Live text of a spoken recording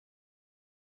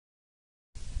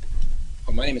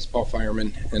My name is Paul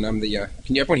Fireman, and I'm the,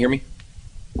 can everyone hear me?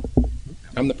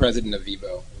 I'm the president of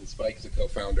Vivo, and Spike is a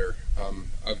co-founder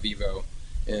of Vivo,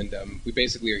 and we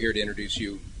basically are here to introduce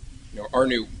you, our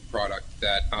new product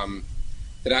that,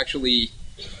 that actually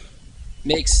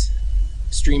makes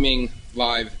streaming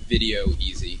live video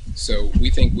easy. So we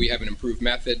think we have an improved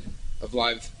method of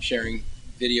live sharing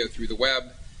video through the web,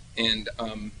 and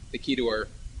the key to our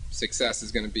success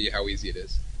is going to be how easy it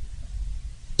is.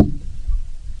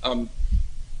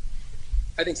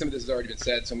 I think some of this has already been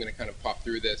said, so I'm going to kind of pop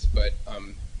through this, but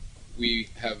we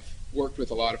have worked with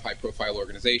a lot of high-profile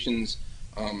organizations.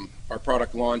 Our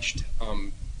product launched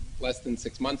less than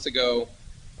 6 months ago,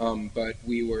 but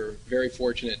we were very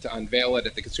fortunate to unveil it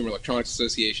at the Consumer Electronics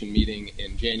Association meeting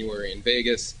in January in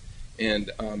Vegas,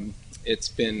 and it's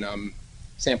been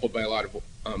sampled by a lot of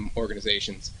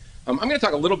organizations. I'm going to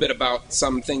talk a little bit about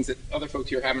some things that other folks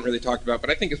here haven't really talked about,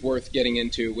 but I think is worth getting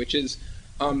into, which is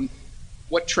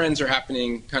what trends are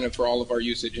happening kind of for all of our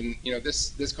usage. And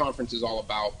this conference is all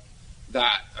about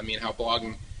that. I mean, how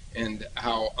blogging and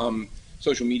how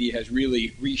social media has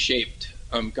really reshaped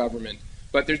government.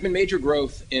 But there's been major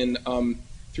growth in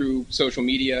through social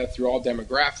media, through all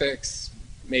demographics.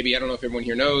 Maybe, I don't know if everyone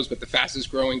here knows, but the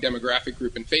fastest growing demographic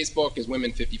group in Facebook is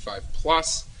women 55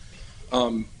 plus.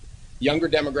 Younger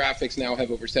demographics now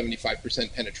have over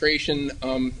 75% penetration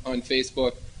on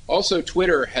Facebook. Also,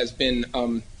 Twitter has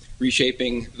been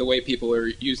reshaping the way people are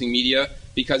using media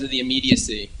because of the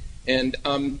immediacy. And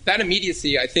that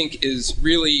immediacy, I think, is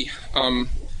really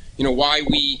why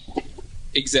we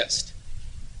exist.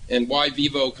 And why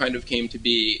Vivo kind of came to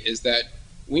be is that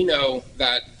we know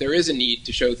that there is a need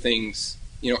to show things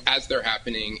as they're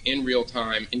happening in real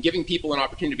time, and giving people an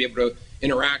opportunity to be able to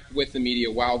interact with the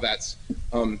media while that's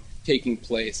taking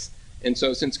place. And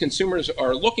so since consumers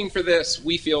are looking for this,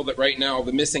 we feel that right now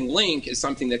the missing link is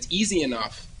something that's easy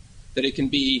enough that it can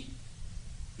be,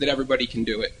 that everybody can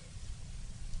do it.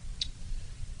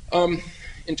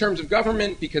 In terms of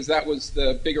government, because that was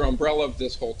the bigger umbrella of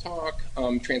this whole talk,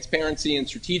 transparency and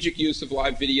strategic use of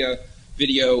live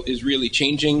video is really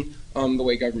changing the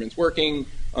way government's working.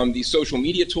 These social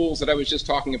media tools that I was just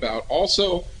talking about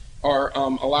also are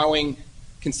allowing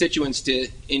constituents to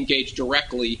engage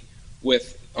directly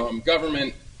with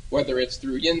government, whether it's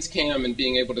through YinzCam and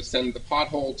being able to send the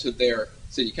pothole to their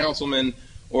city councilman,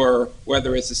 or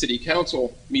whether it's a city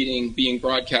council meeting being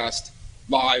broadcast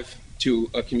live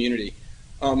to a community.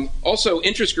 Also,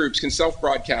 interest groups can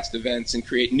self-broadcast events and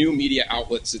create new media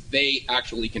outlets that they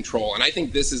actually control. And I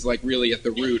think this is like really at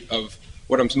the root of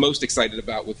what I'm most excited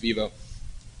about with Vivo.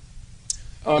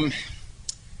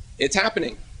 It's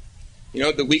happening.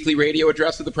 The weekly radio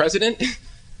address of the president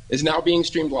is now being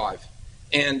streamed live.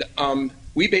 And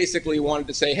we basically wanted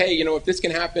to say, hey, if this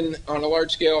can happen on a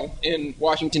large scale in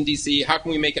Washington, D.C., how can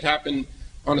we make it happen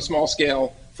on a small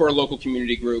scale for a local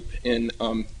community group in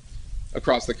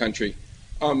across the country?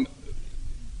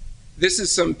 This is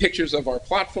some pictures of our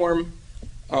platform.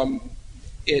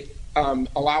 It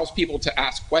allows people to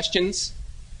ask questions.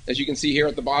 As you can see here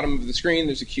at the bottom of the screen,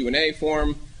 there's a Q&A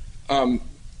form.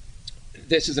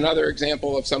 This is another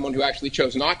example of someone who actually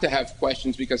chose not to have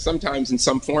questions, because sometimes in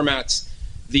some formats,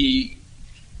 the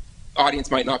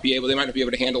audience might not be able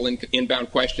to handle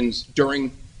inbound questions during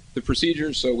the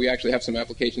procedures, so we actually have some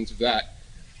applications of that.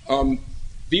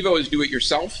 Vivo is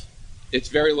do-it-yourself. It's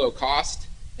very low cost,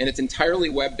 and it's entirely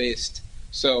web-based.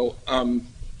 So, and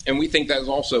we think that is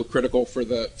also critical for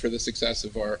the success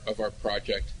of our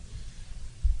project.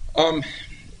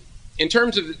 In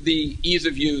terms of the ease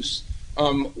of use,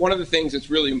 one of the things that's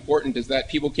really important is that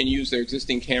people can use their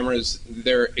existing cameras,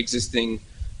 their existing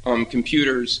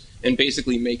computers, and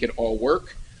basically make it all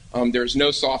work. There's no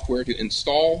software to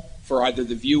install for either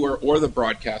the viewer or the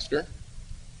broadcaster.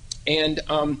 And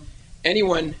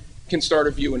anyone can start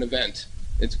or view an event.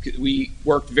 We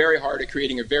worked very hard at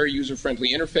creating a very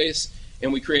user-friendly interface,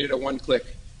 and we created a one-click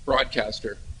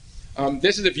broadcaster.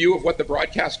 This is a view of what the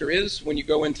broadcaster is. When you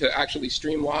go in to actually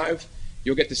stream live,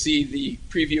 you'll get to see the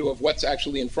preview of what's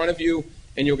actually in front of you,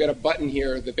 and you'll get a button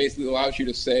here that basically allows you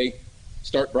to say,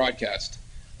 start broadcast.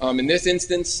 In this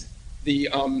instance, the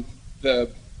auto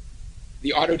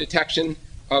detection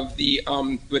of the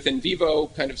within Vivo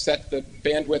kind of set the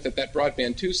bandwidth at that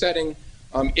broadband 2 setting.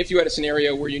 If you had a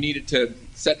scenario where you needed to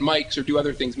set mics or do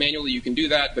other things manually, you can do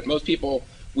that, but most people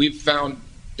we've found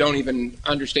don't even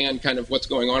understand kind of what's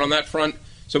going on that front,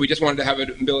 so we just wanted to have an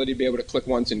ability to be able to click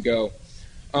once and go.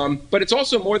 But it's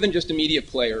also more than just a media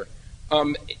player.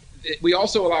 We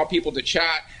also allow people to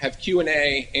chat, have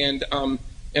Q&A, and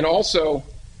also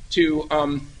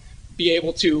to be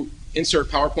able to insert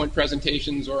PowerPoint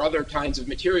presentations or other kinds of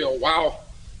material while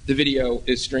the video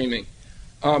is streaming.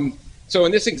 So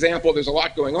in this example, there's a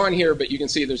lot going on here, but you can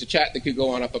see there's a chat that could go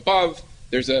on up above.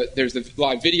 There's the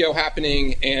live video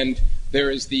happening, and there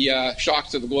is the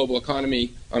shocks to the global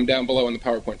economy down below in the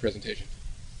PowerPoint presentation.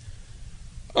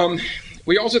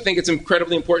 We also think it's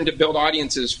incredibly important to build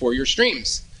audiences for your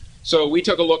streams. So we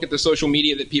took a look at the social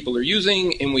media that people are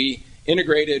using, and we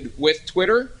integrated with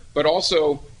Twitter, but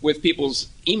also with people's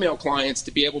email clients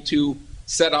to be able to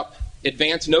set up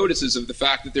advance notices of the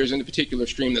fact that there's a particular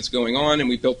stream that's going on, and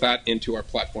we built that into our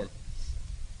platform.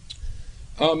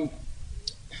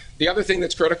 The other thing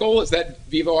that's critical is that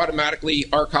Vivo automatically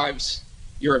archives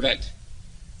your event.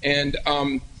 And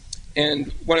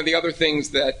one of the other things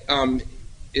that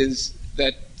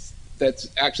that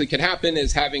actually can happen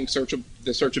is having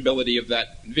the searchability of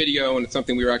that video, and it's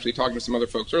something we were actually talking to some other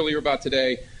folks earlier about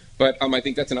today. But I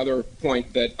think that's another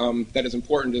point that that is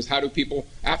important, is how do people,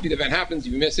 after the event happens,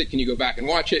 if you miss it, can you go back and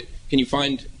watch it? Can you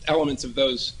find elements of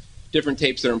those different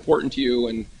tapes that are important to you?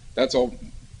 And that's all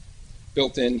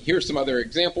built in. Here's some other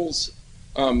examples.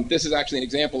 This is actually an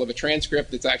example of a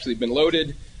transcript that's actually been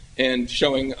loaded and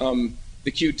showing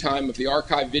the queued time of the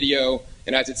archive video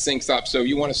and as it syncs up. So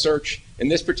you want to search. In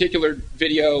this particular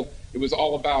video, it was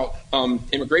all about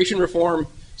immigration reform.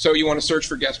 So you want to search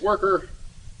for guest worker,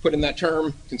 put in that term,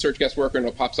 you can search guest worker, and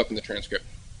it pops up in the transcript.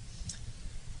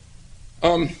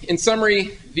 In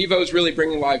summary, Vivo is really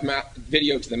bringing live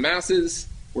video to the masses.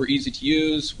 We're easy to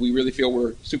use. We really feel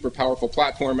we're a super powerful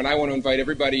platform, and I want to invite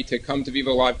everybody to come to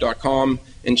vivolive.com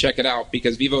and check it out,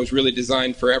 because Vivo is really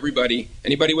designed for everybody,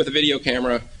 anybody with a video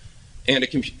camera and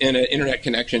an internet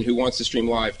connection who wants to stream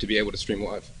live to be able to stream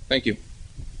live. Thank you.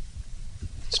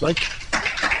 Mike?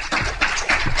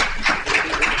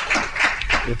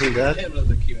 Anything to add? A little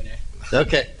bit of Q&A.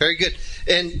 Okay, very good.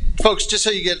 And folks, just so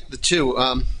you get the two,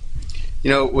 you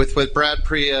know, with what Brad,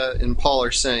 Priya, and Paul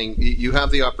are saying, you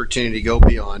have the opportunity to go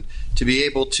beyond, to be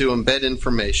able to embed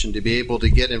information, to be able to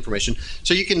get information.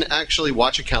 So you can actually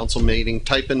watch a council meeting,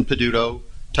 type in Peduto,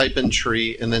 type in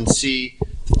tree, and then see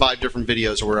 5 different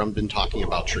videos where I've been talking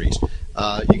about trees.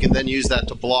 You can then use that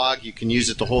to blog. You can use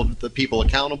it to hold the people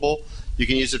accountable. You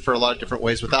can use it for a lot of different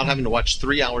ways without having to watch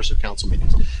 3 hours of council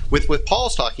meetings. With what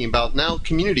Paul's talking about, now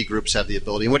community groups have the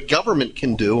ability, and what government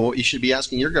can do, and what you should be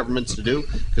asking your governments to do,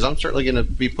 because I'm certainly going to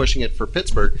be pushing it for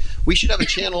Pittsburgh, we should have a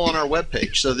channel on our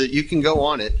webpage so that you can go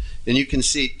on it and you can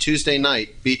see Tuesday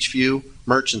night Beachview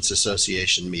Merchants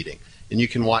Association meeting, and you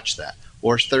can watch that.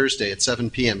 Or Thursday at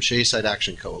 7 p.m. Shayside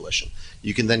Action Coalition.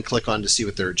 You can then click on to see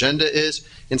what their agenda is.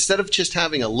 Instead of just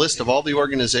having a list of all the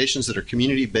organizations that are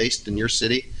community-based in your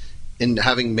city and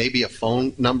having maybe a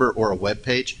phone number or a web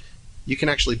page, you can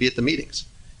actually be at the meetings.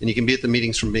 And you can be at the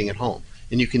meetings from being at home.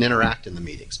 And you can interact in the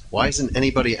meetings. Why isn't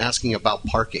anybody asking about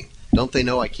parking? Don't they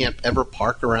know I can't ever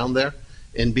park around there?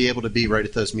 And be able to be right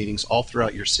at those meetings all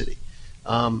throughout your city.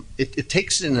 It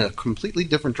takes it in a completely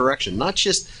different direction, not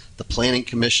just the planning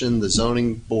commission, the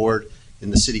zoning board,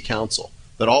 and the city council,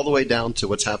 but all the way down to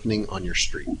what's happening on your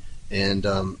street. And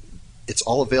it's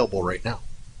all available right now.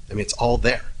 I mean, it's all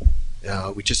there.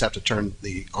 We just have to turn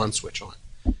the on switch on.